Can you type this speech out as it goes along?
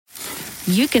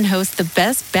you can host the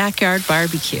best backyard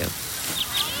barbecue.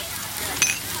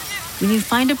 When you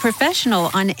find a professional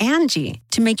on Angie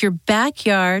to make your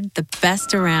backyard the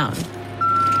best around.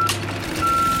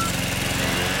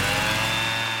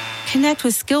 Connect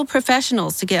with skilled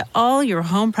professionals to get all your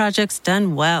home projects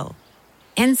done well.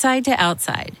 Inside to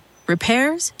outside,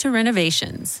 repairs to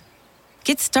renovations.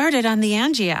 Get started on the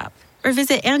Angie app or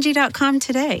visit Angie.com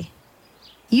today.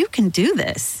 You can do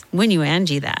this when you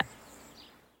Angie that.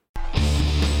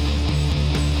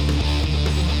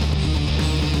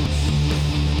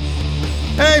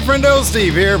 Hey, friendo,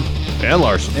 Steve here. And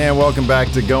Larson. And welcome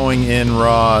back to Going In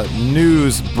Raw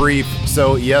News Brief.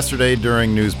 So yesterday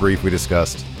during News Brief, we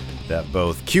discussed that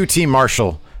both QT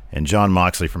Marshall and Jon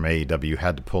Moxley from AEW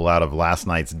had to pull out of last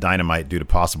night's Dynamite due to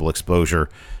possible exposure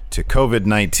to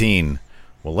COVID-19.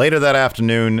 Well, later that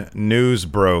afternoon, news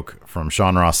broke from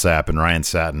Sean Ross Sapp and Ryan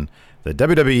Satin that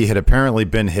WWE had apparently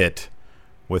been hit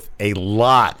with a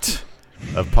lot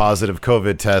of positive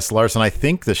COVID tests. Larson, I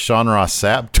think the Sean Ross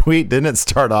Sapp tweet, didn't it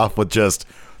start off with just,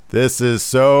 "This is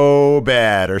so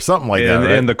bad," or something like that, right?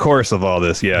 In the course of all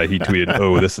this, yeah, he tweeted,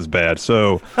 "Oh, this is bad."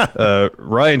 So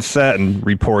Ryan Satin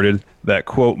reported that,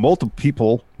 quote, multiple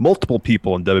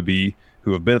people in WWE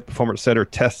who have been at the Performance Center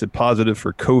tested positive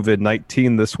for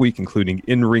COVID-19 this week, including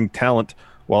in-ring talent.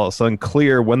 While it's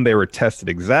unclear when they were tested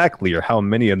exactly or how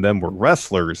many of them were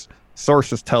wrestlers,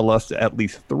 sources tell us that at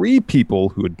least 3 people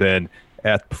who had been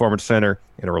at the Performance Center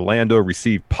in Orlando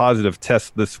received positive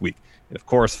tests this week. And of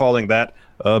course, following that,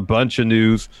 a bunch of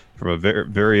news from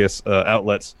various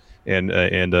outlets and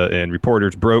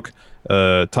reporters broke.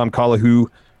 Tom Collahu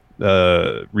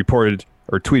reported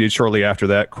or tweeted shortly after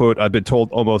that, quote, "I've been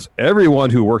told almost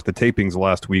everyone who worked the tapings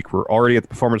last week were already at the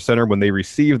Performance Center when they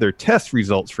received their test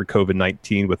results for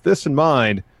COVID-19. With this in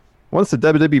mind, once the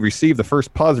WWE received the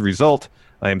first positive result,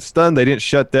 I am stunned they didn't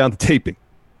shut down the taping."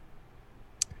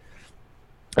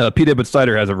 PW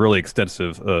Insider has a really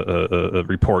extensive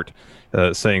report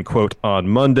saying, quote, "On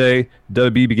Monday,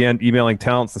 WWE began emailing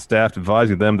talents and staff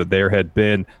advising them that there had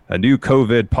been a new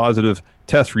COVID positive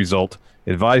test result,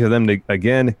 advising them to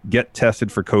again get tested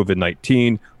for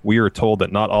COVID-19. We are told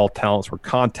that not all talents were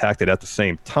contacted at the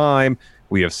same time.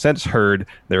 We have since heard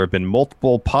there have been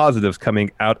multiple positives coming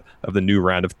out of the new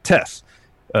round of tests."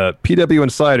 PW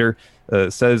Insider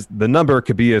says the number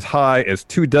could be as high as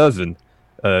 24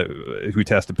 who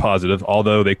tested positive,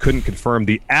 although they couldn't confirm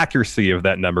the accuracy of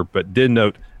that number, but did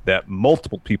note that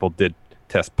multiple people did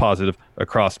test positive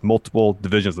across multiple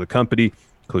divisions of the company,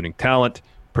 including talent,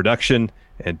 production,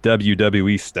 and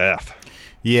WWE staff.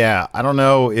 Yeah, I don't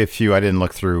know if I didn't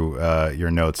look through your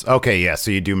notes. Okay, yeah,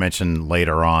 so you do mention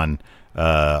later on,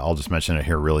 I'll just mention it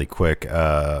here really quick.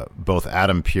 Both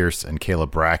Adam Pearce and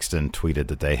Caleb Braxton tweeted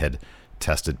that they had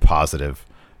tested positive.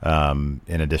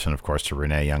 In addition, of course, to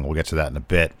Renee Young. We'll get to that in a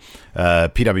bit.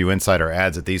 PW Insider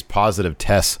adds that these positive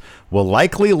tests will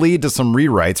likely lead to some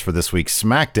rewrites for this week's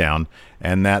SmackDown,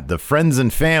 and that the friends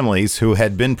and families who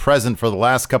had been present for the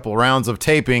last couple rounds of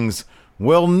tapings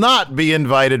will not be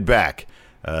invited back.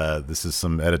 This is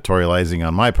some editorializing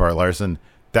on my part, Larson.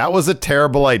 That was a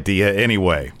terrible idea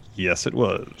anyway. Yes, it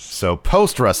was. So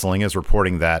Post Wrestling is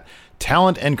reporting that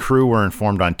talent and crew were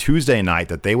informed on Tuesday night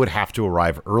that they would have to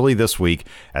arrive early this week,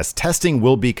 as testing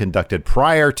will be conducted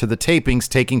prior to the tapings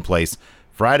taking place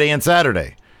Friday and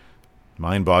Saturday.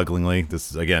 Mind-bogglingly, this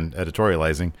is, again,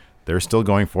 editorializing, they're still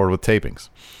going forward with tapings.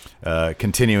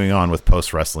 Continuing on with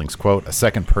Post Wrestling's quote, "A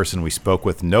second person we spoke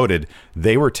with noted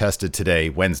they were tested today,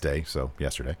 Wednesday," so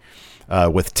yesterday,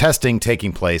 with testing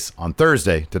taking place on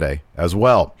Thursday, today, as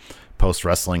well. Post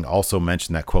Wrestling also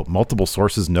mentioned that, quote, "multiple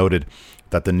sources noted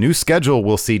that the new schedule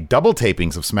will see double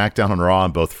tapings of SmackDown and Raw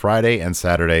on both Friday and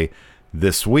Saturday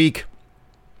this week."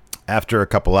 A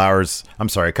couple hours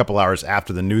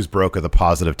after the news broke of the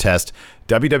positive test,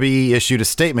 WWE issued a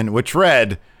statement which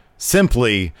read,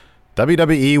 simply,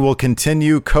 "WWE will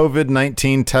continue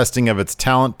COVID-19 testing of its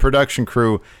talent, production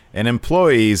crew, and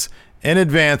employees in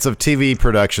advance of TV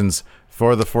productions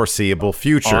for the foreseeable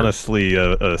future." Honestly,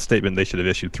 a statement they should have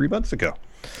issued 3 months ago.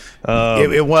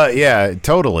 It was, yeah,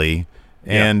 totally.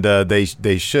 And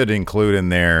they should include in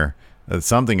there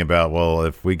something about, well,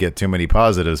 if we get too many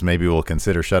positives, maybe we'll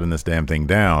consider shutting this damn thing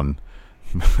down.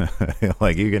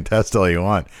 Like, you can test all you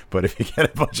want, but if you get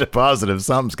a bunch of positives,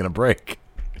 something's going to break.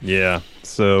 Yeah.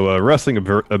 So Wrestling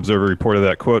Observer reported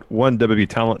that, quote, "One WWE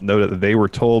talent noted that they were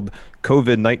told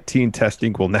COVID-19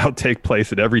 testing will now take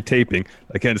place at every taping."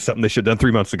 Again, it's something they should have done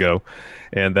 3 months ago.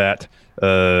 And that,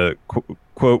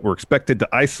 quote, "we're expected to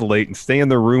isolate and stay in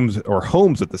their rooms or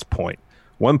homes at this point.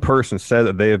 One person said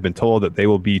that they have been told that they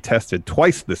will be tested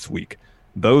twice this week.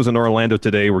 Those in Orlando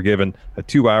today were given a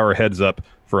 2-hour heads up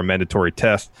for a mandatory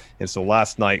test. And so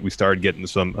last night we started getting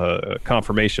some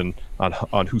confirmation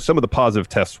on who some of the positive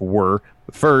tests were.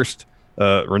 First,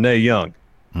 Renee Young.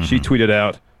 She tweeted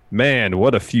out, "Man,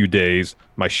 what a few days.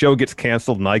 My show gets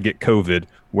canceled and I get COVID.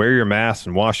 Wear your mask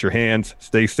and wash your hands.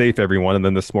 Stay safe, everyone." And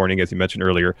then this morning, as you mentioned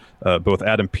earlier, both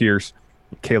Adam Pearce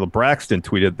and Kayla Braxton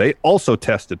tweeted they also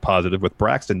tested positive, with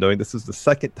Braxton knowing this is the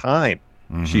second time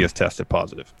she has tested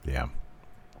positive. Yeah.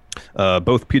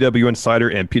 Both PW Insider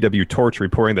and PW Torch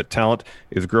reporting that talent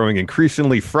is growing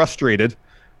increasingly frustrated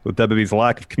with WWE's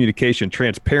lack of communication and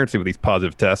transparency with these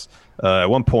positive tests. At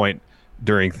one point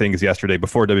during things yesterday,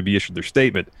 before WWE issued their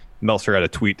statement, Meltzer had a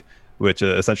tweet which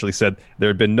essentially said there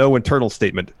had been no internal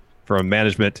statement from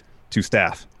management to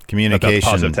staff.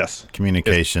 Communication, tests.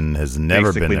 Communication has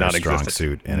never been their strong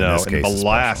suit. And in this case, the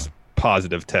last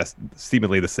positive test,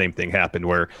 seemingly the same thing happened,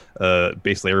 where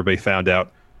basically everybody found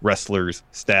out, wrestlers,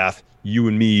 staff, you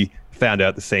and me found out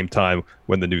at the same time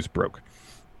when the news broke.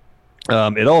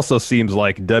 It also seems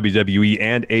like WWE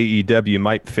and AEW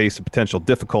might face some potential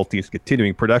difficulties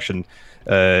continuing production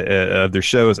of their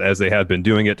shows as they have been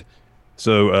doing it.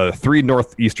 So 3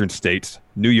 northeastern states,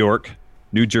 New York,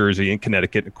 New Jersey, and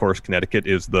Connecticut, of course, Connecticut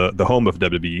is the home of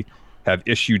WWE, have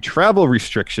issued travel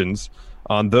restrictions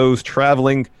on those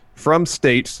traveling from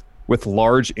states with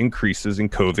large increases in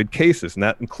COVID cases. And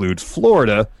that includes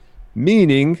Florida,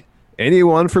 meaning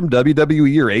anyone from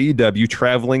WWE or AEW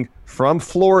traveling from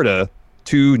Florida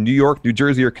to New York, New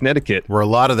Jersey, or Connecticut, where a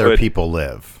lot of their people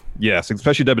live. Yes,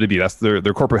 especially WWE. That's their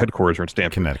corporate headquarters are in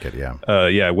Stamford, Connecticut.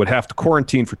 Yeah. Would have to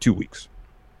quarantine for 2 weeks.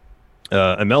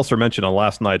 And Meltzer mentioned on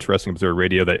last night's Wrestling Observer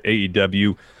Radio that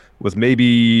AEW was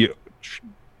maybe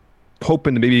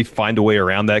hoping to maybe find a way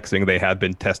around that, because they have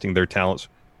been testing their talents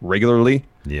regularly.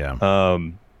 Yeah.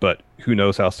 But who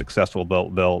knows how successful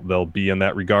they'll be in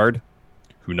that regard?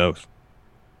 Who knows?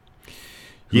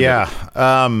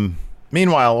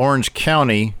 Meanwhile, Orange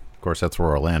County, of course, that's where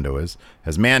Orlando is,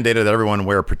 has mandated that everyone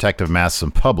wear protective masks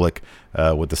in public,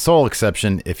 with the sole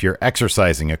exception if you're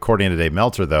exercising. According to Dave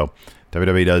Meltzer, though,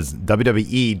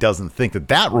 WWE doesn't think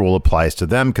that rule applies to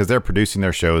them because they're producing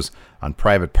their shows on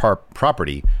private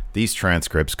property. These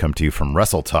transcripts come to you from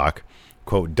Wrestle Talk.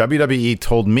 Quote, WWE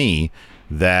told me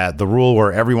that the rule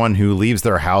where everyone who leaves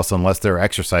their house unless they're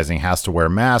exercising has to wear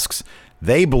masks,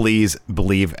 they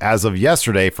believe as of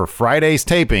yesterday for Friday's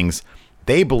tapings,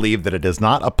 they believe that it does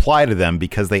not apply to them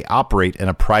because they operate in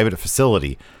a private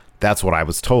facility. That's what I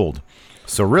was told.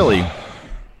 So really,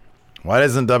 why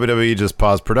doesn't WWE just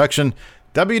pause production?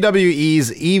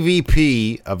 WWE's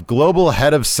EVP of Global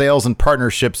Head of Sales and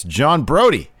Partnerships, John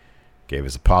Brody, gave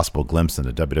us a possible glimpse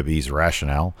into WWE's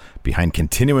rationale behind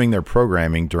continuing their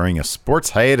programming during a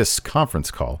sports hiatus conference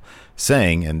call,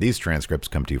 saying, and these transcripts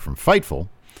come to you from Fightful,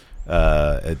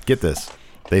 get this,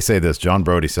 they say this, John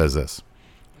Brody says this: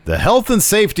 the health and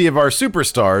safety of our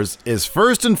superstars is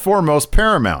first and foremost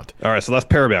paramount. All right, so that's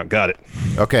paramount. Got it.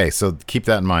 Okay, so keep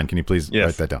that in mind. Can you please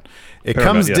write that down? It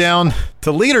comes down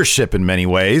to leadership in many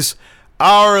ways.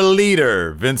 Our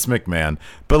leader, Vince McMahon,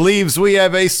 believes we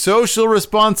have a social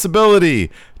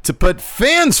responsibility to put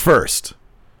fans first.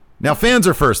 Now, fans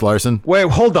are first, Larson. Wait,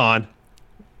 hold on.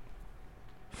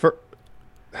 For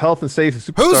health and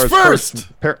safety, Who's superstars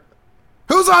first?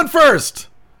 Who's on first?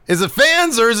 Is it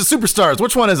fans or is it superstars?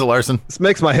 Which one is it, Larson? This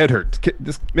makes my head hurt.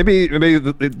 Maybe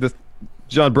the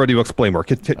John Brody will explain more.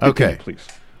 Okay, please.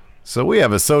 So we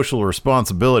have a social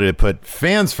responsibility to put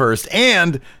fans first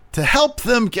and to help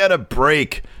them get a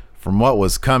break from what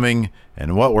was coming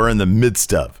and what we're in the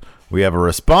midst of. We have a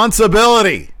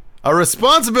responsibility,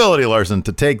 Larson,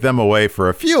 to take them away for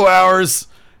a few hours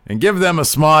and give them a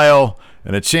smile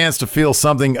and a chance to feel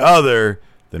something other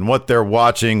than what they're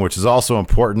watching, which is also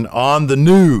important on the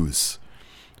news.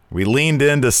 We leaned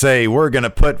in to say we're going to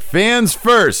put fans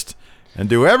first and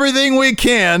do everything we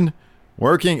can,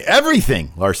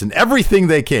 everything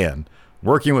they can,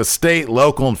 working with state,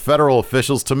 local, and federal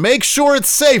officials to make sure it's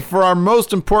safe for our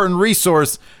most important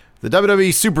resource, the WWE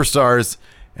superstars,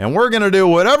 and we're going to do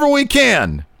whatever we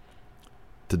can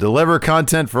to deliver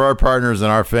content for our partners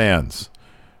and our fans.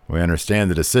 We understand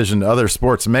the decision other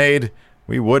sports made.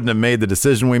 We wouldn't have made the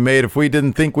decision we made if we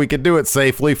didn't think we could do it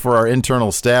safely for our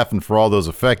internal staff and for all those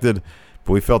affected,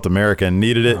 but we felt America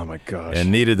needed it. Oh my gosh.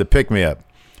 And needed the pick-me-up.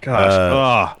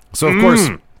 Gosh. So, of course,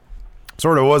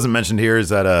 sort of wasn't mentioned here is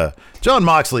that Jon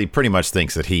Moxley pretty much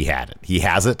thinks that he had it. He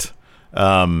has it.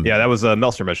 That was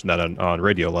Meltzer mentioned that on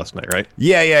radio last night, right?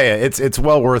 Yeah. It's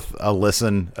well worth a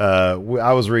listen. I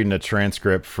was reading a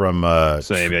transcript from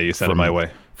same. Yeah, you sent it my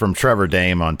way from Trevor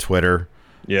Dame on Twitter.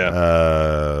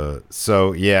 Yeah.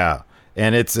 So yeah,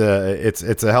 and it's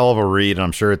a hell of a read. And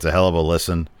I'm sure it's a hell of a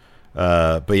listen.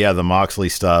 But yeah, the Moxley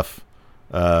stuff.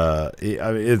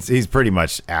 He's pretty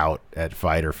much out at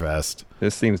Fyter Fest.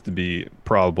 This seems to be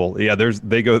probable. Yeah,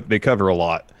 they cover a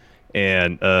lot,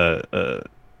 and on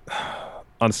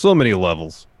so many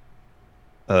levels.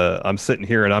 I'm sitting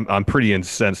here and I'm pretty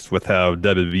incensed with how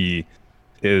WWE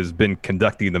has been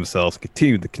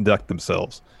continue to conduct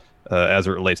themselves as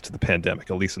it relates to the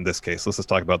pandemic. At least in this case, let's just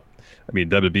talk about. I mean,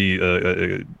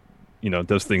 WWE,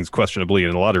 does things questionably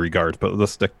in a lot of regards, but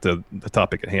let's stick to the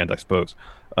topic at hand, I suppose.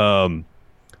 The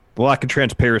lack of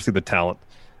transparency of the talent.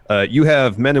 You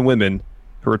have men and women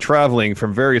who are traveling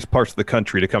from various parts of the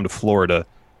country to come to Florida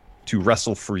to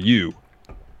wrestle for you.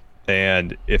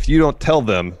 And if you don't tell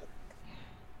them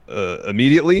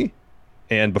immediately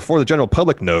and before the general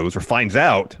public knows or finds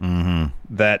out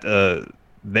that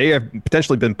they have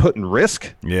potentially been put in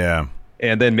risk,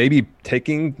 and then maybe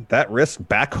taking that risk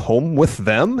back home with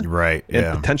them, right?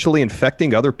 And potentially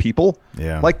infecting other people.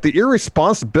 Yeah, like the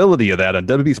irresponsibility of that on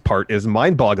WWE's part is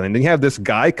mind-boggling. And you have this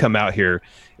guy come out here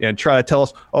and try to tell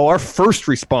us, "Oh, our first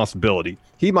responsibility."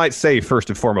 He might say first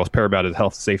and foremost, paramount is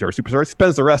health and safety of our superstars. He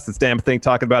spends the rest of this damn thing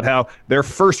talking about how their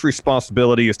first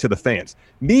responsibility is to the fans.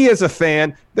 Me as a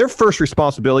fan, their first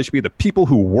responsibility should be the people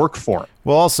who work for them.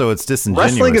 Well, also it's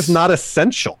disingenuous. Wrestling is not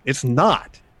essential. It's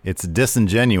not. It's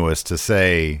disingenuous to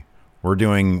say we're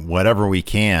doing whatever we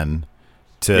can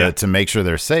to make sure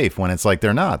they're safe when it's like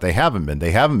they're not. They haven't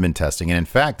been testing. And in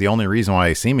fact, the only reason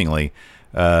why seemingly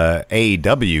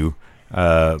AEW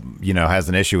has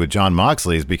an issue with Jon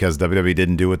Moxley is because WWE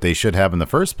didn't do what they should have in the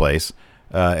first place,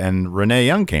 and Renee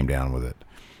Young came down with it.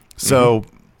 So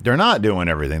they're not doing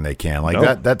everything they can.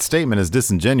 Like that statement is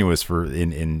disingenuous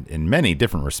in many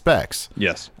different respects.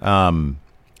 Yes.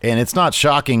 And it's not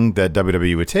shocking that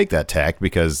WWE would take that tack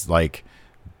because, like,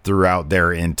 throughout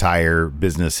their entire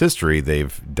business history,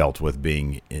 they've dealt with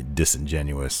being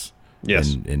disingenuous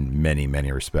in many,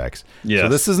 many respects. Yes. So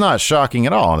this is not shocking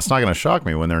at all. And it's not going to shock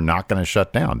me when they're not going to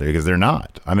shut down because they're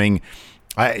not. I mean,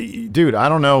 I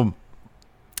don't know.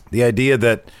 The idea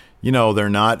that, they're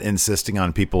not insisting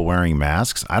on people wearing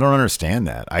masks. I don't understand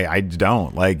that. I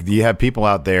don't. Like, you have people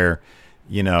out there,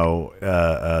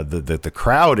 the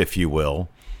crowd, if you will.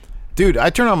 Dude, I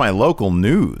turn on my local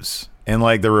news and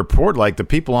like the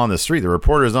people on the street, the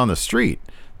reporters on the street,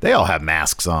 they all have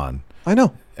masks on. I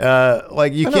know.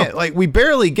 We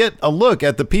barely get a look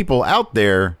at the people out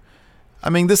there. I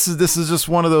mean, this is just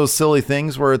one of those silly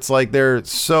things where it's like they're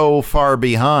so far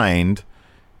behind.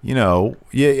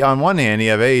 On one hand, you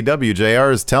have AEW.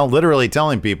 JR is literally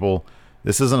telling people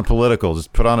this isn't political.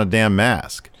 Just put on a damn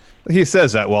mask. He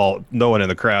says that while no one in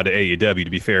the crowd at AEW, to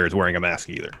be fair, is wearing a mask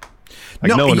either.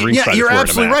 Like you're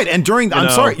absolutely right. And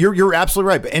you're absolutely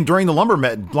right. And during the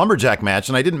lumberjack match,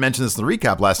 and I didn't mention this in the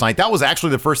recap last night, that was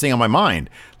actually the first thing on my mind.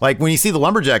 Like when you see the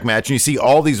lumberjack match and you see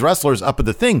all these wrestlers up at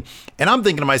the thing, and I'm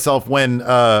thinking to myself when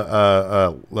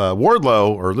Wardlow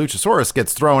or Luchasaurus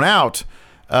gets thrown out,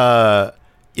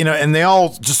 and they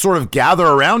all just sort of gather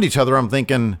around each other, I'm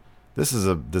thinking this is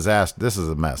a disaster. This is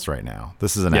a mess right now.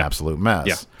 This is an absolute mess.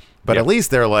 Yeah. But at least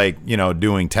they're like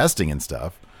doing testing and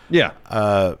stuff. Yeah.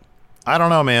 I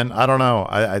don't know, man. I don't know.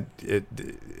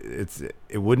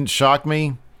 It wouldn't shock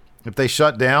me if they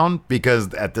shut down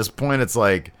because at this point it's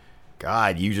like,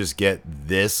 God, you just get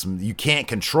this. You can't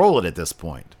control it at this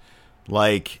point.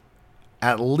 Like,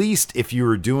 at least if you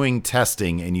were doing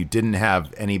testing and you didn't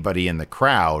have anybody in the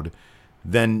crowd,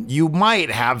 then you might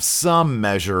have some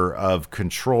measure of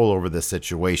control over the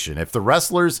situation. If the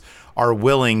wrestlers are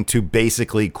willing to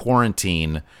basically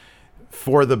quarantine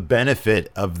for the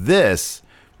benefit of this,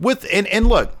 and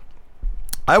look,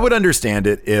 I would understand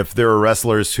it if there were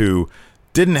wrestlers who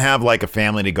didn't have like a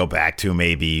family to go back to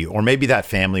maybe, or maybe that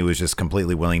family was just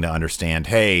completely willing to understand,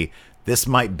 hey, this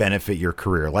might benefit your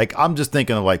career. Like, I'm just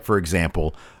thinking of, like, for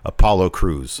example, Apollo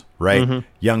Crews, right? Mm-hmm.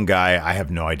 Young guy. I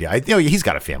have no idea. He's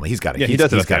got a family. He's got a kid.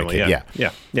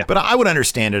 Yeah. But I would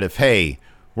understand it if, hey,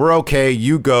 we're okay.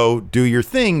 You go do your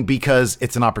thing because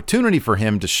it's an opportunity for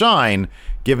him to shine,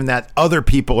 given that other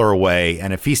people are away.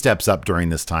 And if he steps up during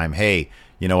this time, hey,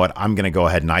 you know what? I'm going to go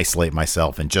ahead and isolate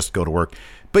myself and just go to work.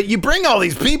 But you bring all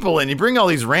these people in, you bring all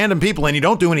these random people in, you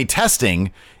don't do any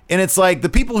testing. And it's like the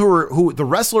people the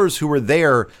wrestlers who were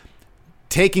there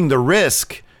taking the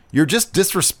risk, you're just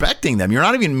disrespecting them. You're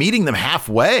not even meeting them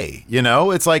halfway.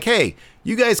 It's like, hey,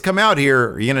 you guys come out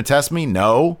here. Are you going to test me?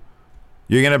 No.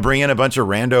 You're going to bring in a bunch of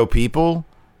rando people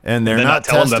and they're not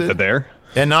tell tested, them that they're there.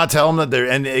 And not tell them that they're,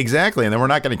 and exactly. And then we're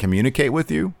not going to communicate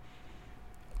with you.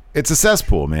 It's a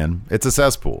cesspool, man. It's a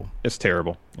cesspool. It's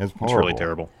terrible. It's really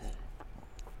terrible.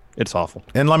 It's awful.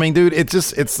 And I mean, dude,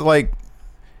 it's like,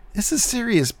 This is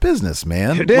serious business,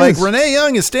 man. It is. Like Renee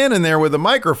Young is standing there with a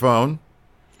microphone.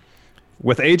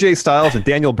 With AJ Styles and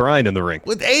Daniel Bryan in the ring.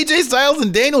 With AJ Styles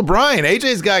and Daniel Bryan.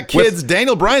 AJ's got kids.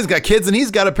 Daniel Bryan's got kids, and he's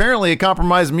got apparently a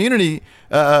compromised immune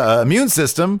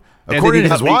system, according to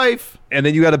his wife. And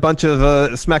then you got a bunch of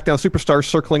SmackDown superstars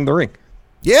circling the ring.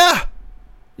 Yeah.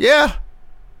 Yeah.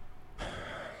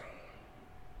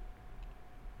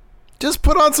 Just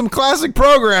put on some classic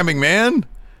programming, man.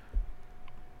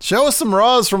 Show us some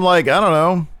Raws from, like, I don't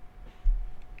know.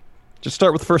 Just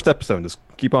start with the first episode and just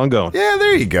keep on going. Yeah,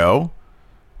 there you go.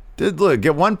 Look,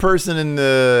 get one person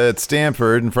at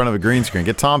Stanford in front of a green screen.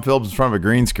 Get Tom Phillips in front of a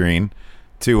green screen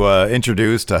to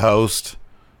introduce, to host,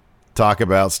 talk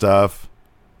about stuff.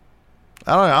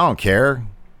 I don't care.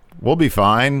 We'll be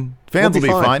fine. Fans will be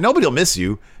fine. Nobody will miss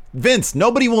you. Vince,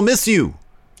 nobody will miss you.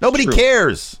 Nobody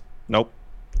cares. Nope.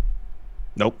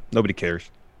 Nobody cares.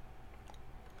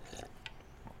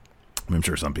 I'm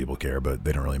sure some people care, but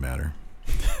they don't really matter.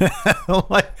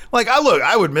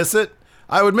 I would miss it.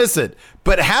 I would miss it.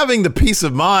 But having the peace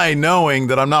of mind knowing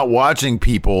that I'm not watching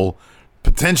people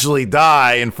potentially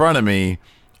die in front of me,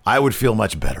 I would feel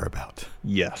much better about.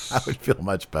 Yes. I would feel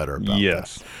much better about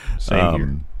yes. that. Same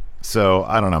here. So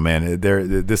I don't know, man.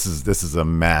 This is a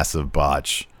massive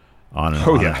botch on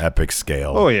an epic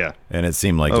scale. Oh yeah. And it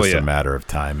seemed like just a matter of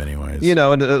time, anyways. You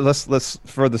know, and let's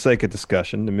for the sake of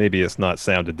discussion, and maybe it's not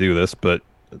sound to do this, but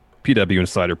PW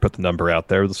Insider put the number out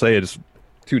there. They'll say it's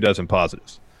 24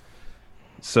 positives.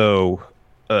 So,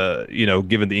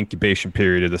 given the incubation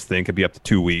period of this thing, could be up to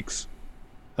 2 weeks.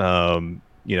 There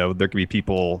could be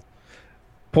people.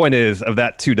 Point is, of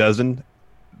that 24,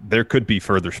 there could be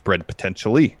further spread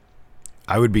potentially.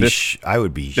 It would be not shocking.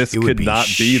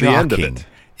 be the end of it.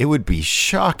 It would be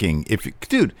shocking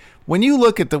dude. When you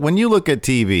look at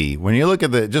TV, when you look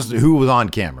at just who was on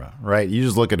camera, right? You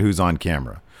just look at who's on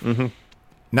camera,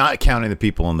 not counting the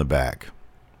people in the back.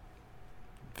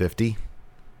 50,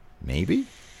 maybe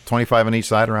 25 on each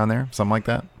side, around there, something like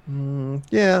that.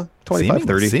 Yeah, 25,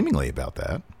 30. Seemingly about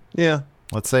that. Yeah.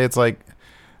 Let's say it's like,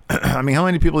 I mean, how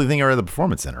many people do you think are at the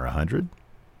Performance Center? 100?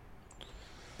 You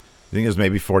think there's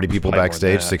maybe 40 people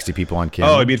backstage, 60 people on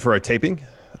camera? Oh, I mean for a taping?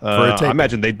 I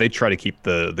imagine they try to keep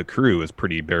the crew as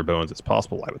pretty bare bones as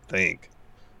possible, I would think.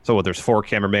 So there's 4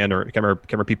 cameramen or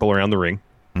camera people around the ring.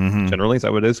 Generally, is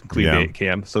that what it is? Including the 8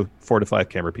 cam. So 4 to 5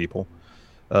 camera people.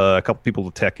 A couple people in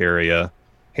the tech area.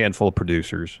 Handful of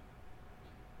producers.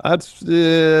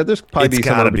 There's probably it's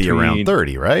got to be around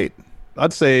 30, right?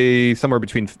 I'd say somewhere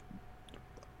between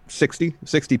 60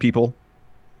 people.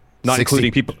 Not 60.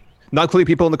 including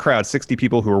people in the crowd. 60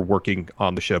 people who are working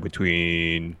on the show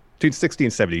between 60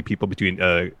 and 70 people between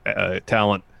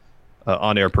talent,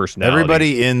 on-air personality.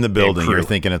 Everybody in the building, you're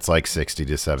thinking it's like 60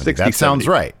 to 70. 60, that sounds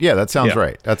 70. Right. Yeah, that sounds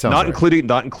right. That sounds not right.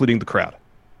 Not including the crowd.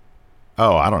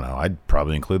 Oh, I don't know. I'd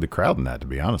probably include the crowd in that, to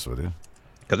be honest with you.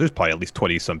 Because there's probably at least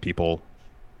 20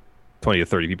 to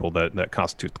 30 people that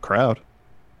constitute the crowd.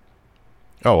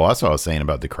 Oh, well, that's what I was saying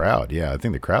about the crowd. Yeah, I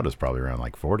think the crowd is probably around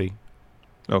like 40.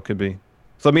 Oh, could be.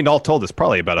 So I mean, all told, it's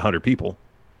probably about 100 people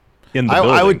in the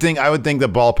building. I would think the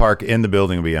ballpark in the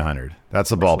building would be 100. That's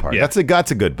the ballpark. Yeah.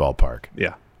 That's a good ballpark.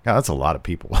 Yeah. God, that's a lot of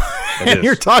people. And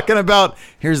you're talking about,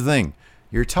 here's the thing.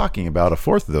 You're talking about a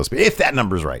fourth of those people, if that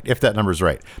number's right. But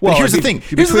well, here's the thing.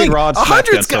 Between Raw and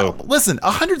SmackDown,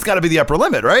 100's got to be the upper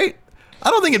limit, right? I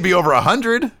don't think it'd be over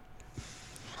 100.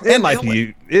 It might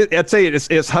be. I'd say it's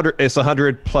 100. It's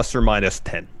 100 plus or minus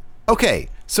 10. Okay,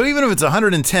 so even if it's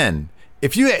 110,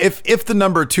 if the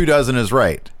number 24 is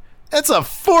right, that's a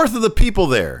fourth of the people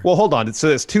there. Well, hold on. So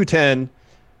it's 210,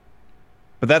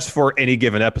 but that's for any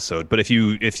given episode. But if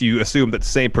you assume that the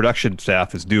same production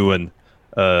staff is doing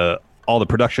all the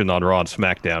production on Raw and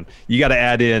SmackDown, you got to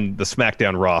add in the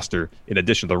SmackDown roster in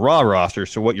addition to the Raw roster.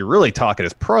 So what you're really talking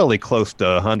is probably close to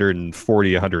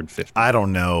 140, 150. I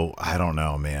don't know,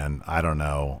 man. I don't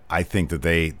know. I think that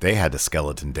they had to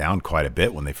skeleton down quite a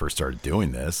bit when they first started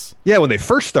doing this. Yeah, when they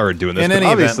first started doing this. But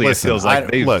obviously, it feels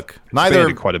like they've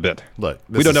expanded quite a bit. Look,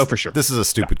 we don't know for sure. This is a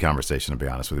stupid conversation, to be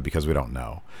honest with you, because we don't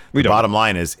know. The bottom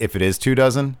line is, if it is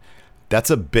 24,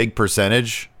 that's a big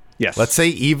percentage. Yes. Let's say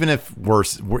even if we're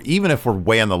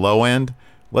way on the low end,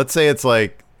 let's say it's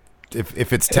like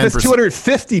if it's 10%, it's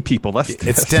 250 people. It's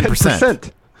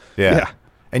 10%. Yeah.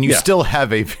 And you Yeah. still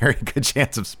have a very good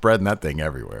chance of spreading that thing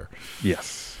everywhere.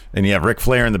 Yes. And you have Ric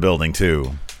Flair in the building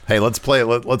too. Hey, let's play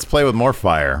with more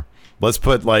fire. Let's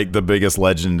put like the biggest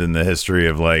legend in the history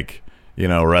of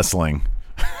wrestling.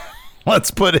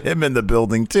 Let's put him in the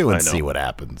building too and see what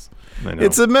happens. I know.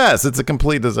 It's a mess. It's a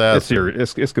complete disaster.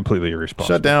 It's completely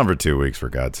irresponsible. Shut down for 2 weeks, for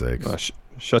God's sakes.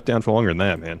 Shut down for longer than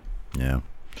that, man. Yeah.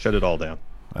 Shut it all down.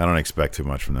 I don't expect too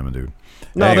much from them, dude.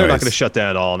 No, Anyways, they're not going to shut down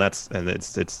at all, and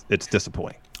it's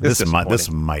disappointing. This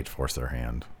might force their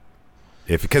hand,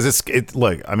 because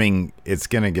look. I mean, it's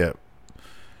going to get,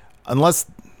 unless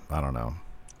I don't know.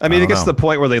 I mean, it gets to the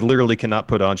point where they literally cannot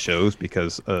put on shows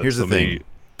because here's the thing: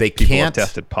 they can't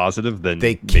tested positive. Then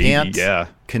they can't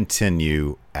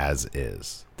continue as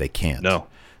is. They can't. No.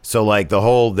 So like the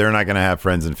whole they're not going to have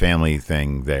friends and family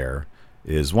thing there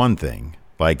is one thing.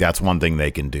 Like that's one thing they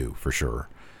can do for sure.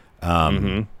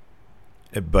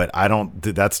 But I don't.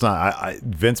 That's not.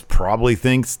 Vince probably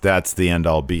thinks that's the end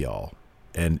all be all,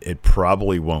 and it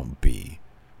probably won't be.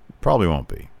 Probably won't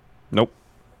be. Nope.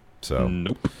 So.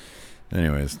 Nope.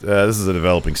 Anyways, this is a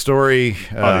developing story.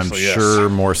 I'm sure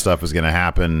more stuff is going to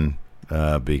happen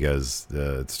because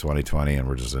it's 2020 and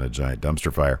we're just in a giant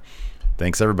dumpster fire.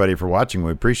 Thanks everybody for watching.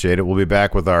 We appreciate it. We'll be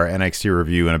back with our NXT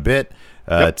review in a bit.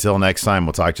 Till next time,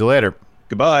 we'll talk to you later.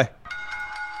 Goodbye.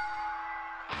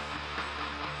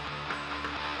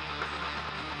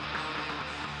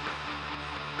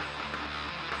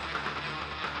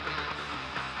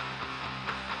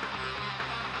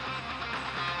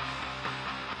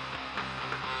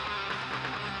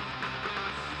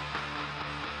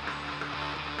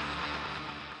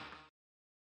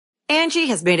 Angie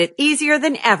has made it easier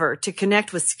than ever to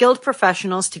connect with skilled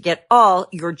professionals to get all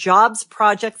your jobs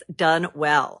projects done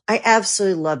well. I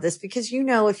absolutely love this because,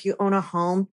 if you own a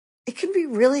home, it can be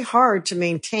really hard to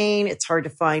maintain. It's hard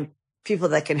to find people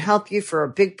that can help you for a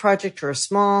big project or a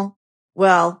small.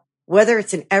 Well, whether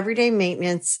it's in everyday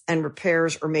maintenance and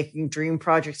repairs or making dream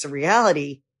projects a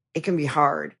reality, it can be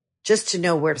hard just to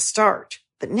know where to start.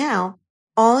 But now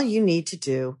all you need to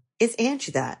do is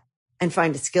Angie that and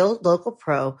find a skilled local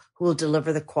pro who will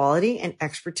deliver the quality and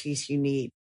expertise you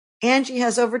need. Angie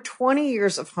has over 20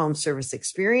 years of home service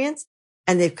experience,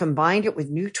 and they've combined it with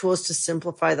new tools to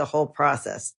simplify the whole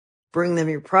process. Bring them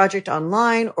your project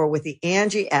online or with the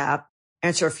Angie app,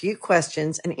 answer a few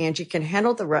questions, and Angie can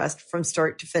handle the rest from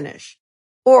start to finish.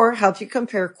 Or help you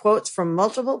compare quotes from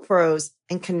multiple pros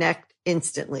and connect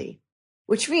instantly,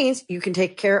 which means you can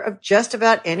take care of just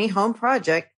about any home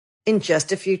project in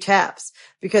just a few taps.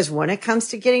 Because when it comes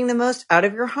to getting the most out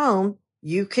of your home,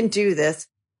 you can do this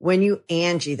when you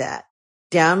Angie that.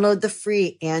 Download the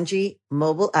free Angie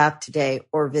mobile app today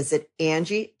or visit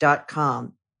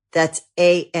Angie.com. That's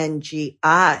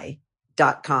ANGI.com.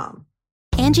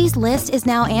 Angie's List is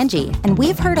now Angie, and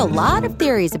we've heard a lot of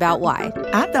theories about why.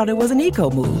 I thought it was an eco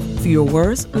move. Fewer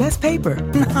words, less paper.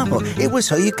 No, it was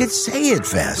so you could say it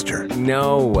faster.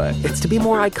 No, it's to be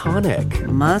more iconic.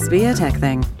 Must be a tech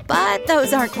thing. But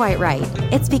those aren't quite right.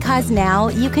 It's because now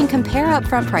you can compare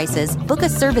upfront prices, book a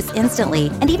service instantly,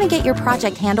 and even get your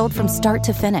project handled from start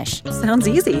to finish. Sounds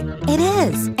easy. It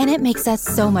is, and it makes us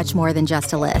so much more than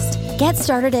just a list. Get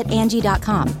started at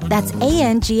Angie.com. That's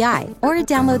ANGI, or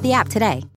download the app today.